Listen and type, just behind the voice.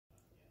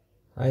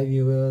Hi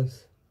viewers.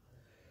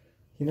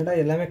 என்னடா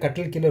எல்லாமே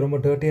கட்டில் கீழே ரொம்ப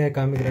டர்ட்டியாக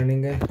காமிக்கிறேன்.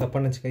 நீங்கள் தப்பாக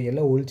நினச்சிக்க,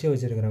 எல்லாம் ஒழிச்சே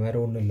வச்சுருக்கிறேன்,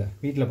 வேறு ஒன்றும் இல்லை.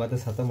 வீட்டில் பார்த்து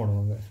சத்தம்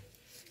போடுவாங்க.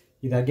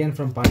 இது again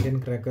from Pandian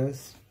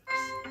crackers,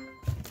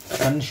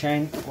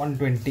 sunshine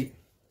 120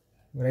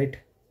 right.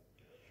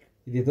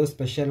 இது ஏதோ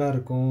ஸ்பெஷலாக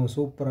இருக்கும்,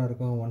 சூப்பராக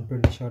இருக்கும்.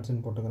 120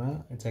 ஷார்ட்ஸ்ன்னு போட்டுக்கிறேன்.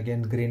 It's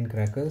again green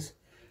crackers.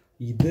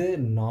 இது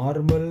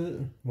நார்மல்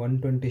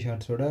 120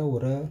 ஷார்ட்ஸோட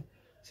ஒரு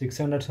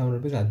 600-700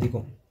 rupees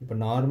அதிகம். இப்போ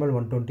நார்மல்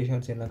 120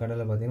 ஷார்ட்ஸ் எல்லா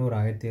கடையில் பார்த்தீங்கன்னா ஒரு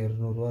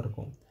 1200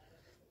 இருக்கும்.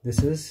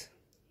 This is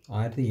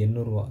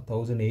 1800,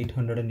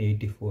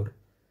 1884.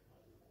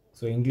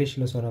 So English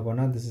la sona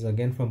pana, this is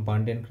again from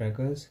Pandian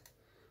crackers.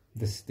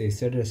 This they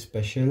said is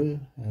special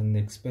and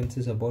the expense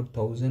is about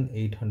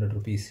 1800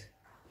 rupees.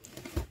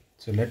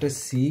 So let us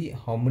see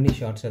how many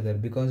shots are there.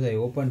 Because I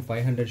opened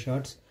 500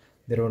 shots,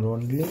 there were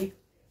only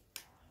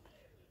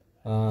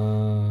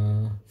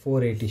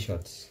 480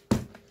 shots.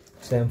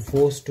 So I am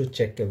forced to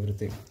check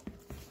everything.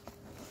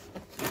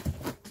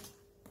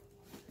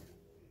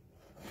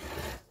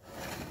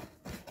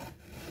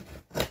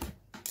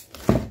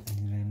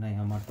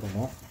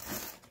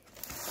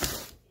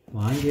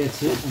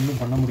 வாங்கியாச்சு, ஒன்றும்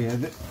பண்ண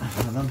முடியாது,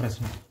 அதுதான்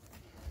பிரச்சனை.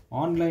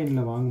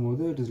 ஆன்லைனில்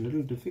வாங்கும்போது it is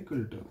little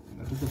difficult,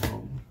 that is the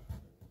problem.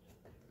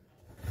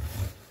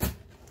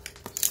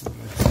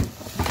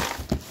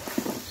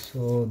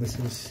 So this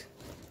is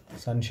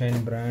sunshine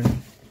brand.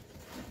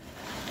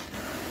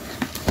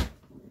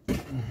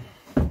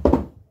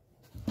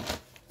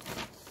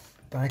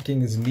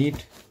 Packing is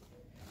NEET.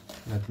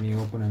 Let me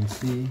open and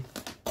see.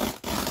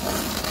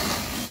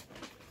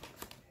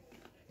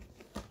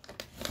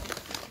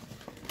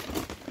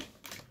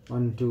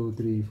 One, 2,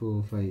 3, 4,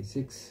 5,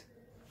 6.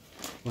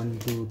 1,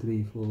 2, 3,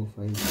 4,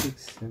 5,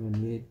 6, 7,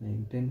 8, 9,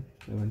 10,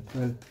 11,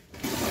 12,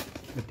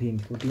 13,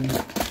 14.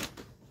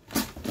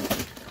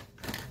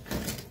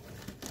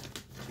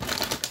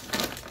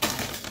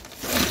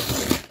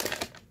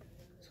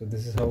 So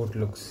this is how it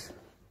looks.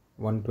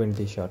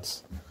 120 shots.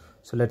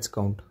 So let's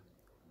count.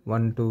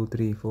 1, 2,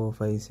 3, 4,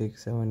 5,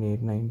 6, 7,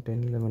 8, 9,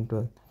 10, 11,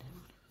 12,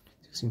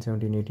 16,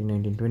 17, 18,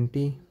 19,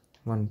 20.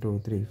 1, 2,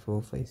 3, 4,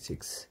 5,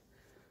 6.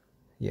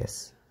 Yes.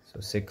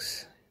 So 6.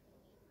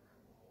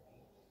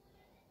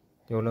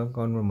 எவ்வளோ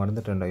count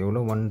மறந்துட்டேன்டா.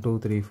 எவ்வளோ? 1, 2,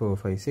 3, 4,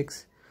 5, 6.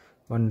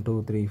 1, 2,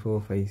 3, 4,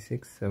 5,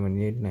 6, 7,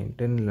 8, 9,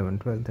 10, 11,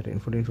 12, 13,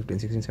 14, 15,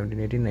 16,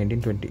 17, 18,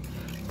 19, 20.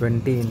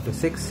 20 into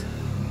 6,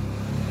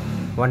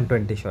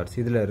 120 shots.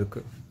 இதில்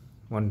இருக்குது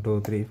 1, 2,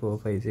 3, 4,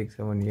 5, 6,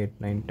 7, 8,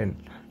 9, 10,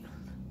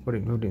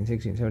 14, 15,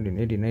 16, 17,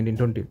 18,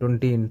 19, 20.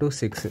 20 into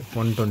 6,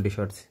 120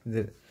 shots.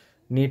 இது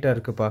நீட்டாக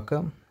இருக்குது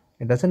பார்க்க.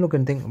 It doesn't look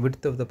anything.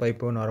 Width of the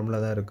pipe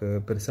நார்மலாக தான்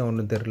இருக்குது, பெருசாக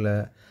ஒன்றும் தெரில.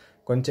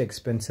 கொஞ்சம்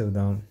எக்ஸ்பென்சிவ்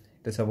தான்.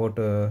 இட் இஸ் அபவுட்,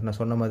 நான்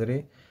சொன்ன மாதிரி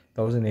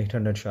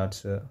 1800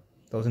 ஷார்ட்ஸு,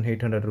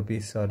 1800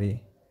 rupees, சாரி.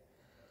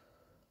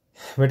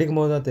 வெடிக்கும்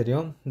போது தான்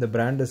தெரியும். இந்த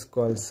brand is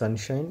call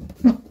sunshine.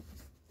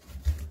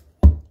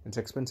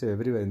 It's expensive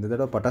everywhere. இந்த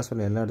தடவை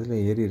பட்டாசுல எல்லா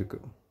இடத்துலையும் ஏறி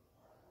இருக்குது.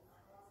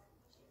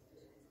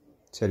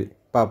 சரி,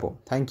 பார்ப்போம்.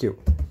 தேங்க்யூ.